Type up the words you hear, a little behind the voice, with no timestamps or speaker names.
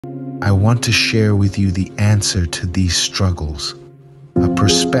I want to share with you the answer to these struggles, a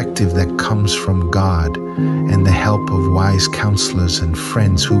perspective that comes from God and the help of wise counselors and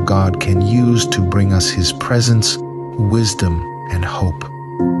friends who God can use to bring us His presence, wisdom, and hope.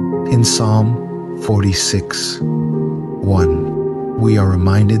 In Psalm 46:1, we are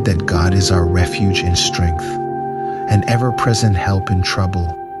reminded that God is our refuge and strength, an ever-present help in trouble.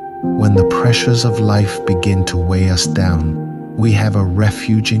 When the pressures of life begin to weigh us down, we have a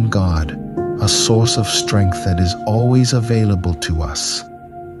refuge in God, a source of strength that is always available to us.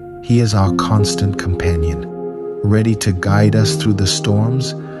 He is our constant companion, ready to guide us through the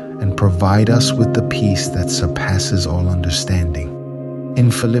storms and provide us with the peace that surpasses all understanding.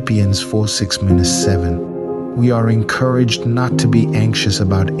 In Philippians 4:6-7, we are encouraged not to be anxious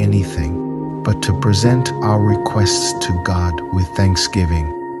about anything, but to present our requests to God with thanksgiving.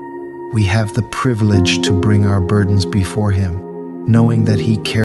 We have the privilege to bring our burdens before Him, knowing that He cares